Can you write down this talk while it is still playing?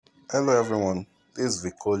Hello everyone, this is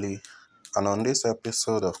Vickoly, and on this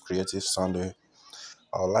episode of Creative Sunday,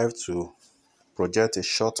 I would like to project a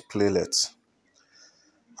short playlet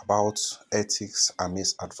about ethics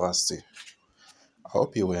amidst adversity. I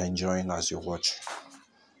hope you are enjoying as you watch.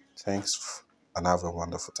 Thanks and have a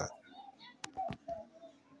wonderful time.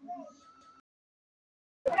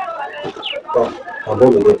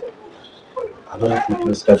 Above again, another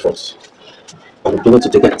fitness efforts. I'm beginning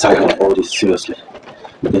to get tired of all this, seriously.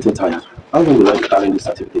 I'm getting tired. How long will I be carrying this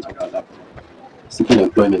certificate on my lap? Seeking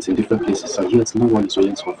employment in different places, and yet no one is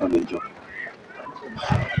willing to offer me a job.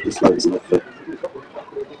 This life is not fair.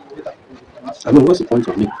 I mean, what's the point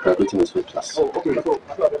of me graduating in first class?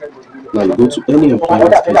 Now you go to any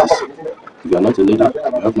employment places. If you are not a lady, you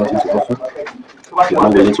have nothing to offer, you are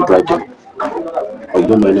not willing to drive them, or you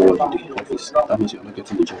don't know anyone in the office, that means you are not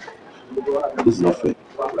getting the job. This is not fair.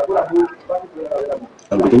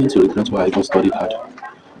 I'm beginning to regret why I even studied hard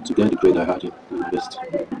to get the grade I had in university.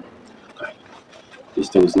 This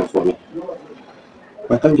thing is not for me.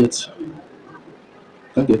 I can't get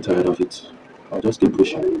tired of it. I'll just keep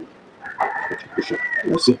pushing. I'll keep pushing.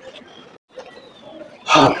 Let's see.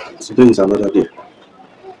 Today is another day.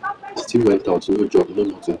 Still went out, no job, no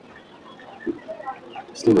nothing.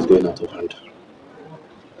 This thing is going out of hand.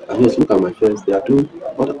 And yes, look at my friends. They are doing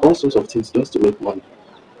all sorts of things just to make money.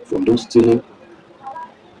 From those stealing.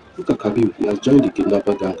 Look at Kabir. He has joined the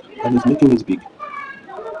kidnapper gang and he's making it big.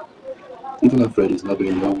 Even Alfred is not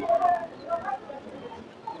doing well.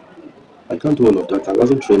 I can't do all of that. I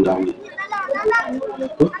wasn't trained that way.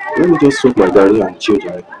 Well, let me just soak my garri and chill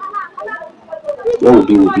there. What will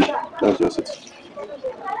be, will be. That's just it.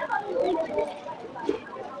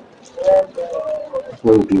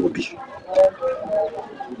 What will be, will be.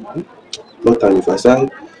 No time. If I say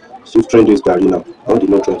shift train this garri now, all the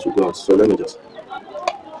nutrients will go out. So let me just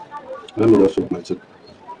soak my tea.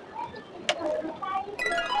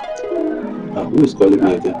 Who is calling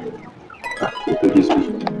me again? Who could this be?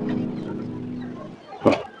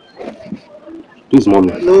 Ah, this is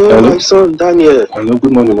mommy. Hello, my son Daniel. Hello,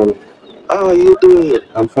 good morning, mommy. How are you doing?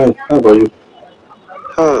 I'm fine. How about you?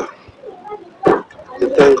 Ah,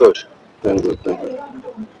 thank God. Thank God, thank God.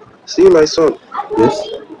 See, my son, Yes?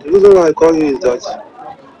 the reason why I call you is that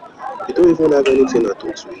you don't even have anything at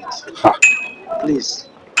all to eat. Ha. Please,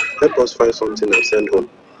 help us find something and send home.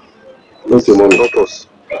 Okay, Please, mommy. help us.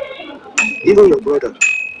 Even your brother,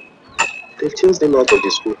 they've chased him out of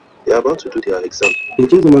the school. They are about to do their exam. They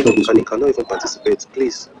chased him out of the And school. he cannot even participate.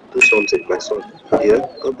 Please, do something, my son. Yeah?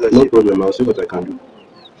 God bless No you. problem. I'll see what I can do.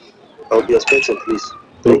 I'll be expecting, please.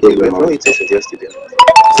 No Thank you. problem, I've not mommy. eaten since yesterday.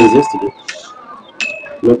 Since yesterday.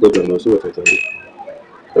 No problem. I'll see what I can do.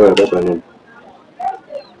 Alright, bye bye now.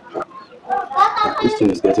 This thing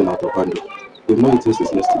is getting out of hand. They've not eaten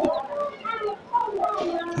since yesterday.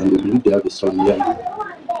 And they believe they have a son here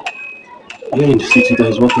in the city that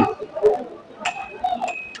is working.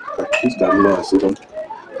 This Damina accident.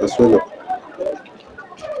 I swell up.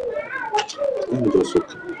 Let me just soak.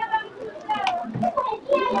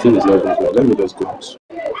 The thing is not going well. Let me just go out.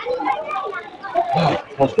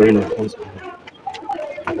 What's going on? What's going on?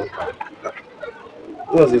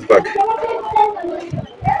 What's this bag?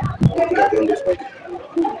 Yeah, then this bag.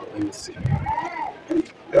 Let me see.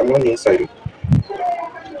 There are money inside.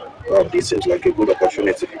 Wow, this seems like a good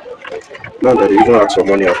opportunity. Now that they even ask for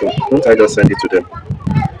money at home, don't I just send it to them?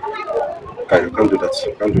 I can't do that.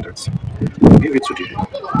 I can't do that. Give it to the.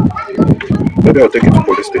 Maybe I'll take it to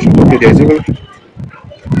police station. Okay, there's even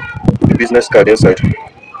the business card inside.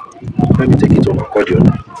 Let me take it to accordion.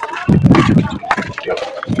 Yeah.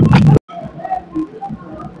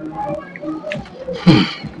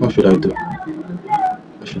 What should I do?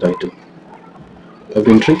 What should I do? I've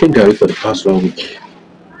been drinking Gary for the past 1 week.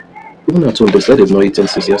 Even at home, they said they've not eaten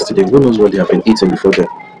since yesterday. Who knows what they have been eating before then?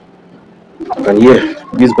 And yeah,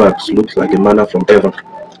 these bags look like a manna from heaven.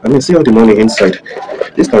 I mean, see all the money inside.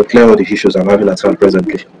 This can clear all the issues I'm having at hand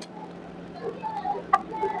presently.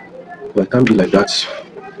 But I can't be like that.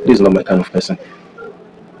 This is not my kind of person.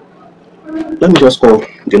 Let me just call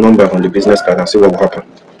the number on the business card and see what will happen.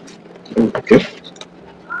 Okay.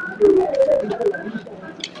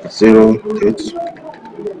 08.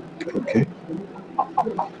 Okay.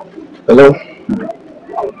 Hello.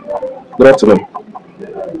 Good afternoon.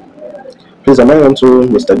 Please, am I on to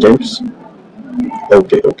Mr. James?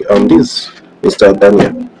 Okay, okay. This is Mr.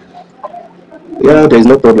 Daniel. Yeah, there is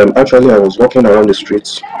no problem. Actually, I was walking around the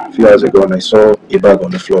streets a few hours ago and I saw a bag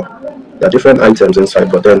on the floor. There are different items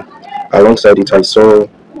inside, but then alongside it, I saw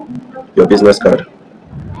your business card.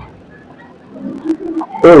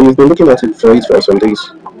 Oh, you've been looking at it for some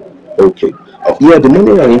days. Okay. Oh, yeah, the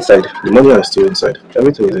money are inside. The money are still inside.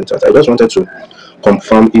 Everything is inside. I just wanted to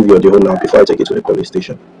confirm if you're the owner before I take it to the police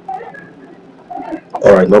station.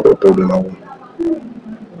 All right, no problem. I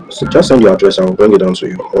will. So just send your address. I will bring it down to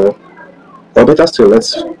you. Or better still,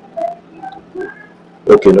 let's.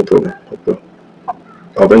 Okay, no problem. No problem.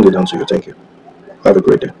 I'll bring it down to you. Thank you. Have a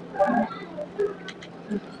great day.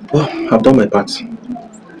 Well, I've done my part.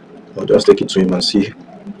 I'll just take it to him and see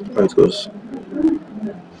how it goes.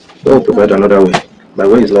 God will provide another way. My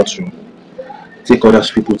way is not to take other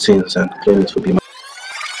people's things and claim it to be mine.